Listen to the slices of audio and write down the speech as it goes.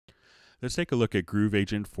Let's take a look at Groove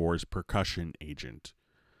Agent 4's Percussion Agent.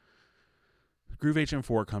 Groove Agent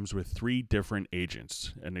 4 comes with 3 different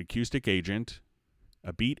agents: an acoustic agent,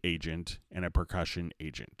 a beat agent, and a percussion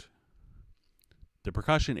agent. The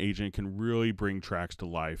percussion agent can really bring tracks to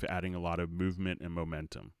life, adding a lot of movement and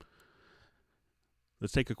momentum.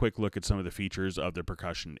 Let's take a quick look at some of the features of the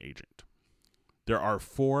percussion agent. There are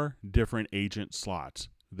 4 different agent slots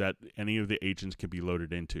that any of the agents can be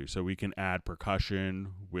loaded into. So we can add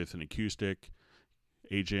percussion with an acoustic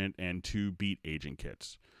agent and 2 beat agent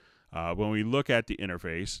kits. When we look at the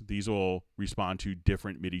interface, these will respond to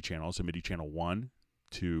different MIDI channels. So MIDI channel 1,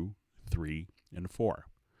 2, 3, and 4.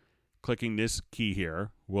 Clicking this key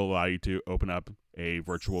here will allow you to open up a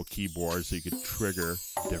virtual keyboard so you can trigger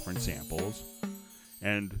different samples.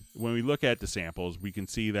 And when we look at the samples, we can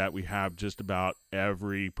see that we have just about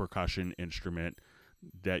every percussion instrument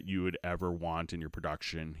that you would ever want in your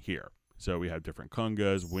production here. So we have different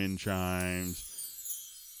congas, wind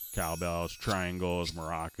chimes, cowbells, triangles,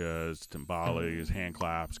 maracas, timbales, hand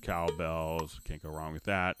claps, cowbells. Can't go wrong with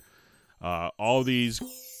that. All these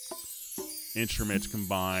instruments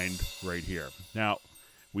combined right here. Now,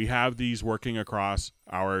 we have these working across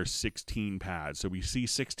our 16 pads. So we see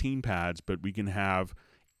 16 pads, but we can have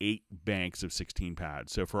 8 banks of 16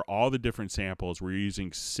 pads. So for all the different samples, we're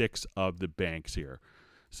using 6 of the banks here.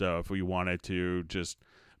 So if we wanted to just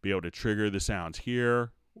be able to trigger the sounds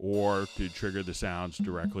here, or to trigger the sounds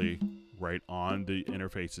directly right on the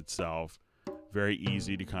interface itself, very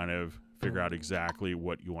easy to kind of figure out exactly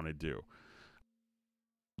what you want to do.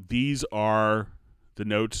 These are the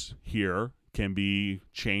notes here can be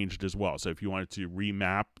changed as well. So if you wanted to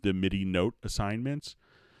remap the MIDI note assignments,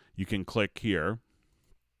 you can click here.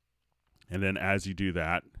 And then as you do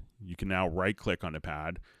that, you can now right click on the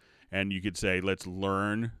pad and you could say, let's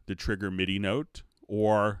learn the trigger MIDI note,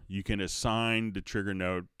 or you can assign the trigger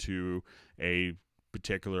note to a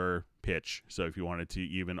particular pitch. So if you wanted to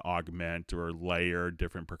even augment or layer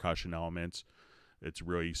different percussion elements, it's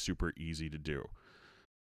really super easy to do.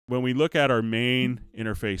 When we look at our main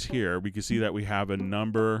interface here, we can see that we have a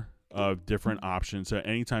number of different options. So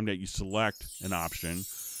anytime that you select an option,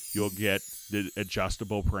 you'll get the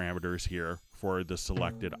adjustable parameters here for the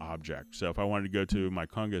selected object. So if I wanted to go to my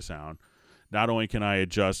conga sound, not only can I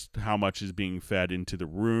adjust how much is being fed into the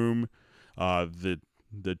room,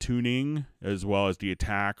 the tuning, as well as the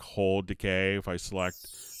attack, hold, decay. If I select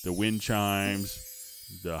the wind chimes,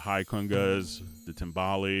 the high congas, the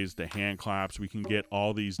timbales, the hand claps, we can get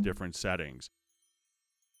all these different settings.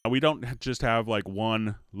 We don't just have like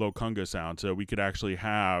one low conga sound, so we could actually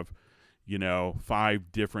have,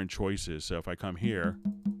 5 different choices. So if I come here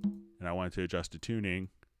and I wanted to adjust the tuning,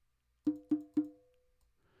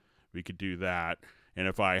 we could do that. And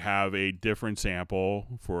if I have a different sample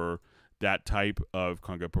for that type of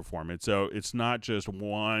conga performance, so it's not just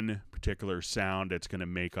one particular sound that's going to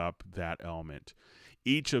make up that element.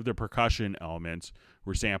 Each of the percussion elements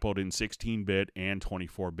were sampled in 16-bit and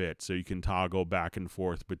 24-bit, so you can toggle back and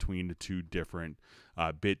forth between the 2 different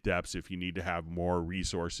bit depths if you need to have more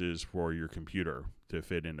resources for your computer to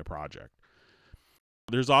fit in the project.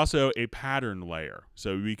 There's also a pattern layer,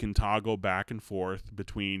 so we can toggle back and forth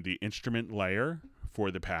between the instrument layer for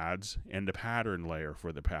the pads and the pattern layer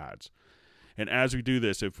for the pads. And as we do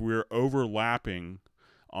this, if we're overlapping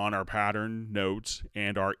on our pattern notes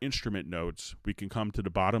and our instrument notes, we can come to the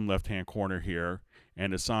bottom left-hand corner here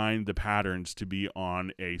and assign the patterns to be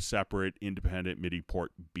on a separate independent MIDI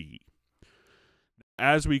port B.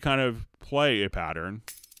 As we kind of play a pattern,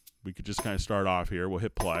 we could just kind of start off here. We'll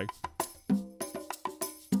hit play.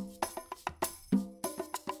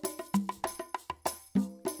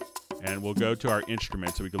 And we'll go to our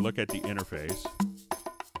instrument so we can look at the interface.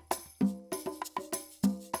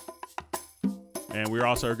 And we're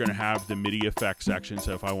also going to have the MIDI effects section.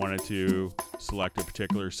 So if I wanted to select a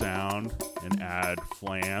particular sound and add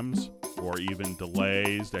flams or even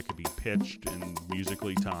delays that could be pitched and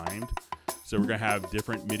musically timed. So we're going to have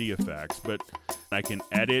different MIDI effects, but I can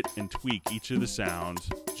edit and tweak each of the sounds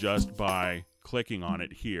just by clicking on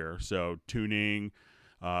it here. So tuning,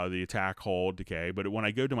 the attack, hold, decay. But when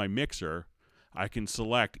I go to my mixer, I can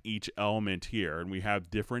select each element here, and we have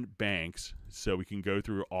different banks, so we can go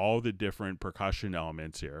through all the different percussion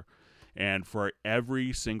elements here. And for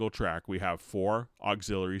every single track, we have 4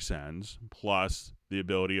 auxiliary sends, plus the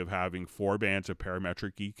ability of having 4 bands of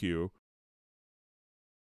parametric EQ,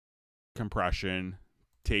 compression,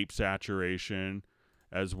 tape saturation,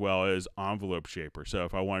 as well as envelope shaper. So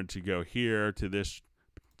if I wanted to go here to this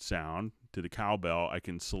sound, to the cowbell, I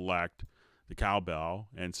can select the cowbell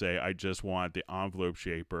and say I just want the envelope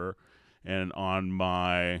shaper, and on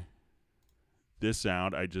my this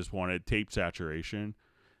sound, I just wanted tape saturation.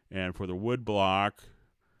 And for the wood block,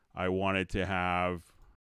 I wanted to have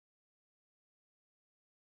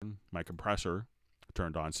my compressor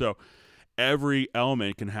turned on. So every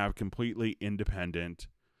element can have completely independent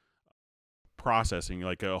processing,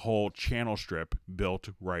 like a whole channel strip built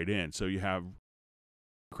right in. So you have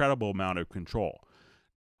incredible amount of control.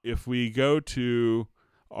 If we go to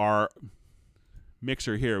our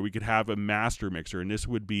mixer here, we could have a master mixer, and this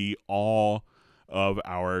would be all of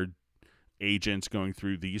our agents going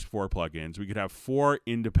through these 4 plugins. We could have 4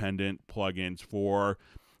 independent plugins for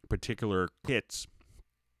particular kits,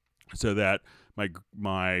 so that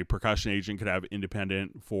my percussion agent could have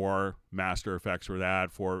independent for master effects for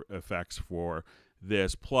that, for effects for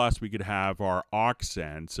this. Plus, we could have our aux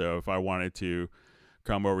send. So if I wanted to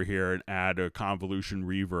come over here and add a convolution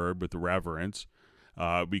reverb with the reverence,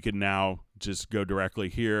 we could now just go directly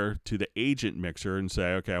here to the agent mixer and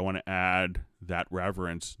say, okay, I want to add that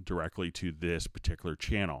reverence directly to this particular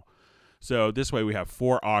channel. So this way we have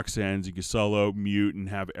 4 aux sends. You can solo, mute, and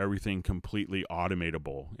have everything completely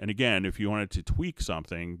automatable. And again, if you wanted to tweak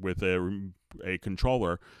something with a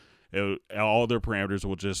controller, all their parameters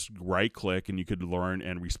will just right-click, and you could learn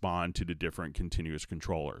and respond to the different continuous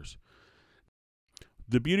controllers.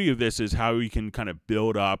 The beauty of this is how we can kind of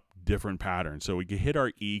build up different patterns. So we can hit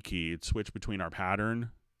our E key and switch between our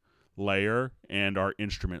pattern layer and our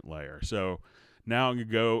instrument layer. So now I'm going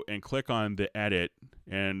to go and click on the edit,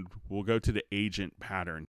 and we'll go to the agent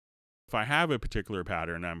pattern. If I have a particular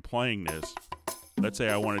pattern and I'm playing this, let's say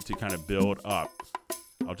I wanted to kind of build up,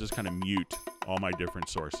 I'll just kind of mute all my different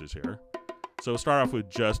sources here. So we'll start off with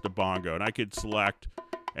just a bongo, and I could select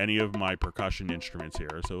any of my percussion instruments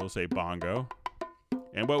here. So we'll say bongo.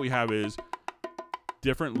 And what we have is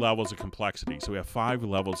different levels of complexity. So we have 5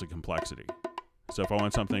 levels of complexity. So if I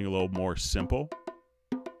want something a little more simple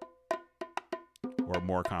or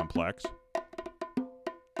more complex,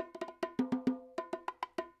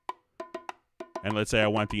 and let's say I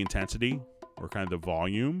want the intensity or kind of the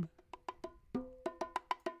volume,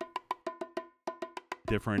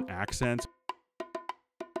 different accents,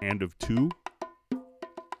 and of 2.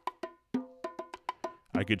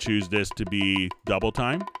 I could choose this to be double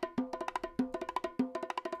time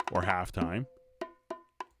or half time.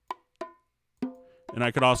 And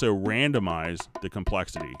I could also randomize the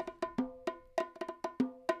complexity.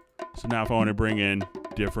 So now if I want to bring in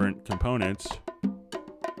different components,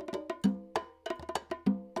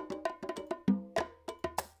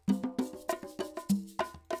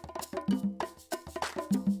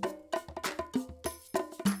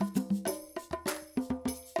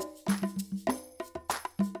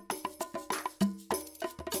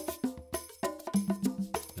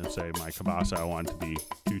 say my Cubase I want it to be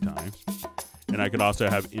 2 times. And I could also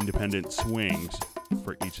have independent swings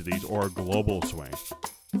for each of these, or a global swing.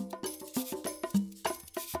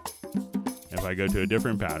 If I go to a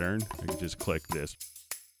different pattern, I can just click this.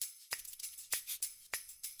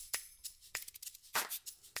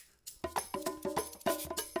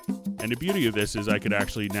 And the beauty of this is I could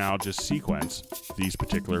actually now just sequence these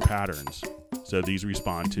particular patterns. So these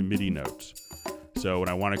respond to MIDI notes. So when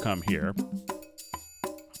I want to come here,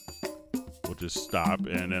 we'll just stop,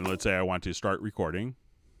 and then let's say I want to start recording.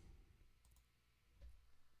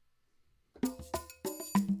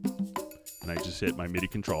 And I just hit my MIDI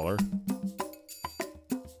controller.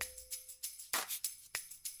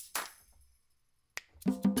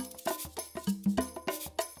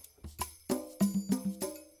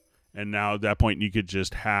 And now at that point, you could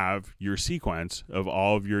just have your sequence of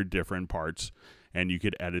all of your different parts, and you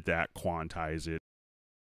could edit that, quantize it.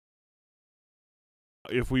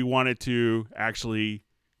 If we wanted to actually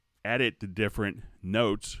edit the different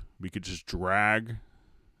notes, we could just drag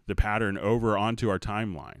the pattern over onto our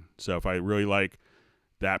timeline. So if I really like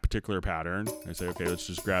that particular pattern, I say, okay, let's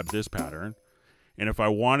just grab this pattern. And if I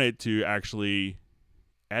wanted to actually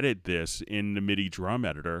edit this in the MIDI drum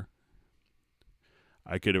editor,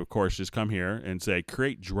 I could, of course, just come here and say,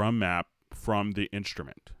 create drum map from the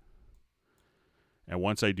instrument. And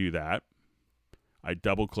once I do that, I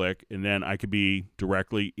double click, and then I could be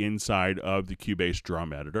directly inside of the Cubase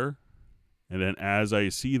drum editor. And then as I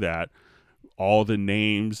see that, all the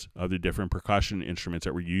names of the different percussion instruments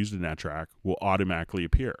that were used in that track will automatically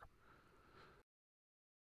appear.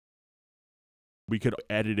 We could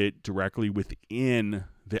edit it directly within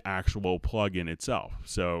the actual plugin itself.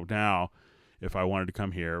 So now, if I wanted to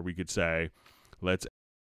come here, we could say, let's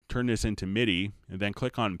turn this into MIDI, and then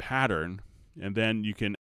click on pattern, and then you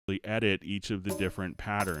can edit each of the different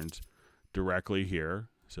patterns directly here.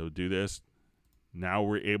 So do this. Now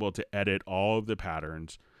we're able to edit all of the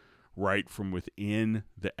patterns right from within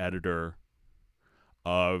the editor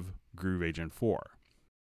of Groove Agent 4.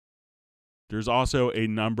 There's also a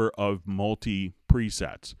number of multi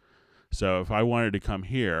presets. So if I wanted to come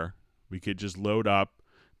here, we could just load up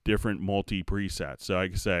different multi presets. So I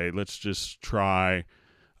could say, let's just try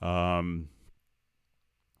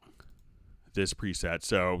this preset.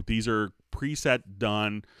 So these are preset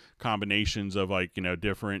done combinations of, like, you know,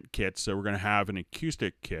 different kits. So we're going to have an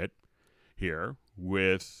acoustic kit here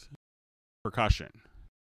with percussion.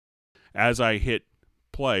 As I hit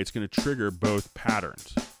play, it's going to trigger both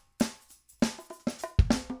patterns.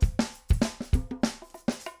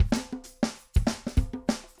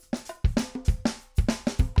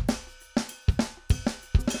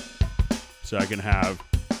 So I can have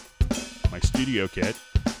my studio kit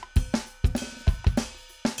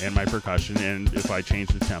and my percussion, and if I change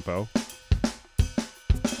the tempo,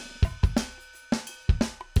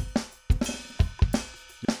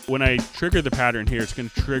 when I trigger the pattern here, it's going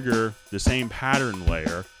to trigger the same pattern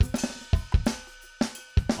layer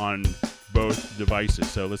on both devices.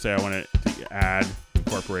 So let's say I want to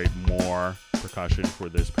incorporate more percussion for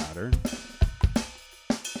this pattern.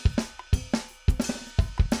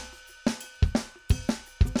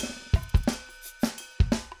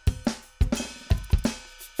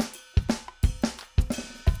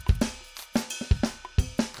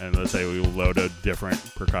 And let's say we will load a different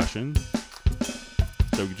percussion.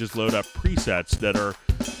 So we just load up presets that are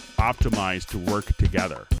optimized to work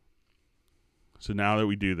together. So now that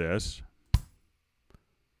we do this,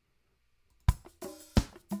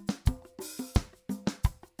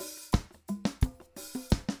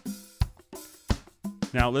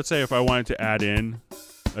 now let's say if I wanted to add in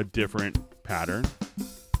a different pattern,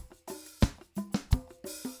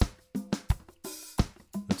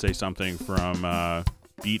 let's say something from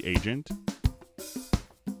Beat Agent.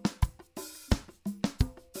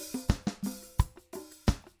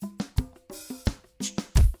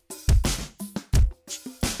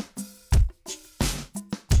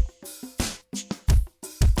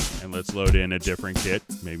 And let's load in a different kit,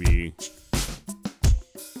 maybe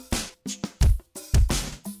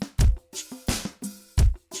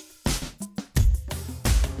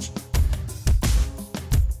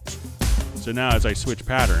so now as I switch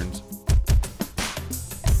patterns,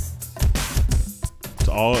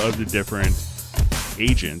 all of the different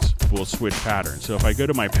agents will switch patterns. So if I go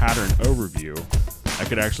to my pattern overview, I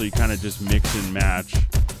could actually kind of just mix and match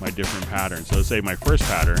my different patterns. So let's say my first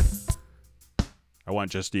pattern, I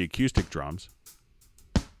want just the acoustic drums.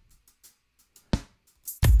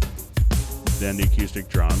 Then the acoustic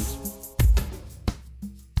drums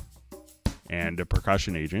and a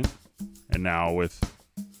percussion agent. And now with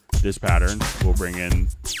this pattern, we'll bring in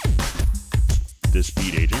this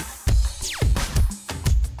beat agent.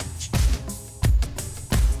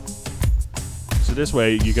 So this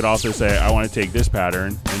way, you could also say, I want to take this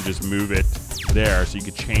pattern and just move it there, so you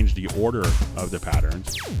could change the order of the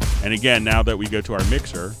patterns. And again, now that we go to our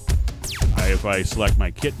mixer, if I select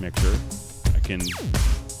my kit mixer, I can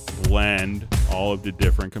blend all of the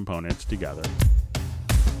different components together.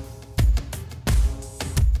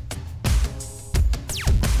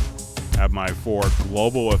 Have my 4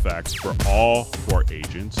 global effects for all 4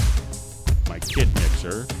 agents, my kit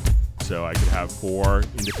mixer, so I could have 4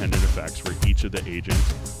 independent effects for each of the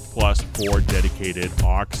agents, plus 4 dedicated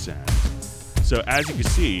accents. So as you can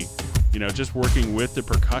see, you know, just working with the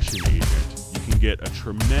percussion agent, you can get a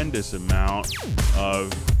tremendous amount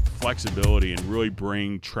of flexibility and really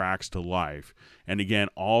bring tracks to life. And again,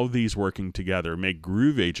 all of these working together make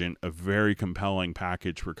Groove Agent a very compelling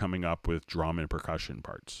package for coming up with drum and percussion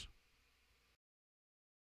parts.